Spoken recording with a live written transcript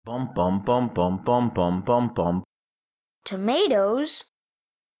Bum bum bum bum bum bum bum bum. Tomatoes?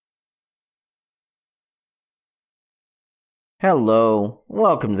 Hello,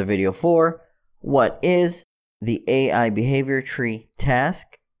 welcome to the video for what is the AI behavior tree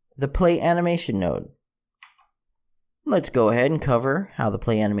task, the play animation node. Let's go ahead and cover how the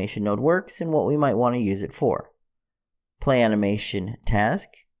play animation node works and what we might want to use it for. Play animation task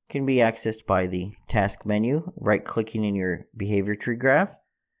can be accessed by the task menu, right-clicking in your behavior tree graph.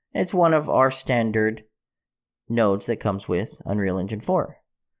 It's one of our standard nodes that comes with Unreal Engine 4.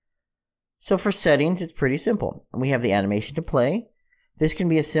 So for settings, it's pretty simple. We have the animation to play. This can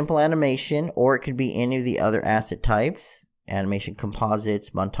be a simple animation, or it could be any of the other asset types, animation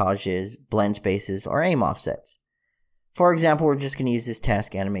composites, montages, blend spaces, or aim offsets. For example, we're just going to use this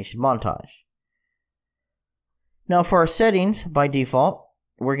task animation montage. Now for our settings, by default,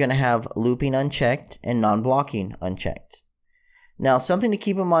 we're going to have looping unchecked and non-blocking unchecked. Now something to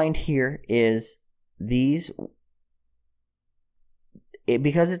keep in mind here is because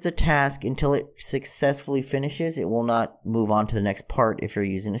it's a task, until it successfully finishes, it will not move on to the next part if you're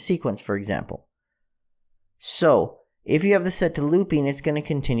using a sequence, for example. So if you have this set to looping, it's going to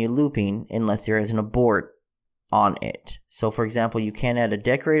continue looping unless there is an abort on it. So for example, you can add a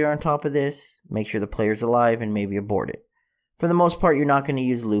decorator on top of this, make sure the player's alive, and maybe abort it. For the most part, you're not going to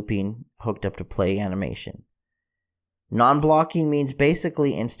use looping hooked up to play animation. Non-blocking means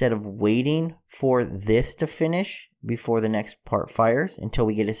basically instead of waiting for this to finish before the next part fires until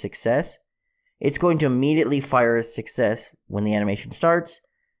we get a success, it's going to immediately fire a success when the animation starts,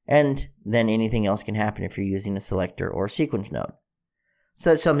 and then anything else can happen if you're using a selector or sequence node.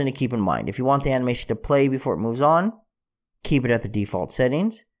 So that's something to keep in mind. If you want the animation to play before it moves on, keep it at the default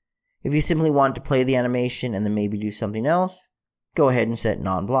settings. If you simply want to play the animation and then maybe do something else, go ahead and set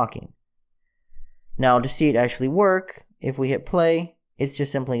non-blocking. Now to see it actually work, if we hit play, it's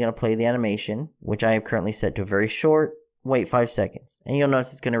just simply going to play the animation, which I have currently set to very short, wait 5 seconds, and you'll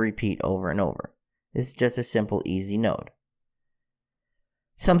notice it's going to repeat over and over. This is just a simple, easy node.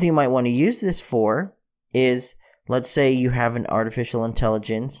 Something you might want to use this for is, let's say you have an artificial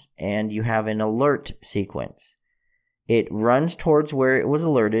intelligence and you have an alert sequence. It runs towards where it was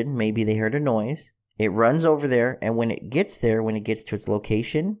alerted, maybe they heard a noise, it runs over there, and when it gets there, when it gets to its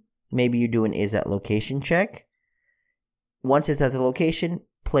location, maybe you do an is at location check. Once it's at the location,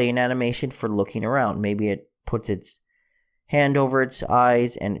 play an animation for looking around. Maybe it puts its hand over its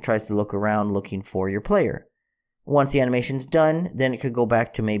eyes and it tries to look around looking for your player. Once the animation's done, then it could go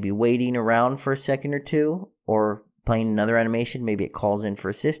back to maybe waiting around for a second or two, or playing another animation. Maybe it calls in for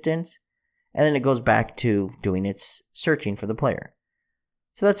assistance, and then it goes back to doing its searching for the player.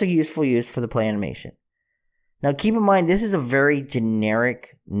 So that's a useful use for the play animation. Now keep in mind, this is a very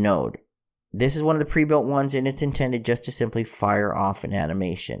generic node. This is one of the pre-built ones, and it's intended just to simply fire off an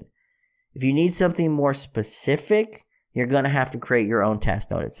animation. If you need something more specific, you're going to have to create your own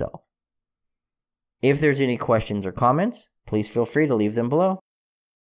task node itself. If there's any questions or comments, please feel free to leave them below.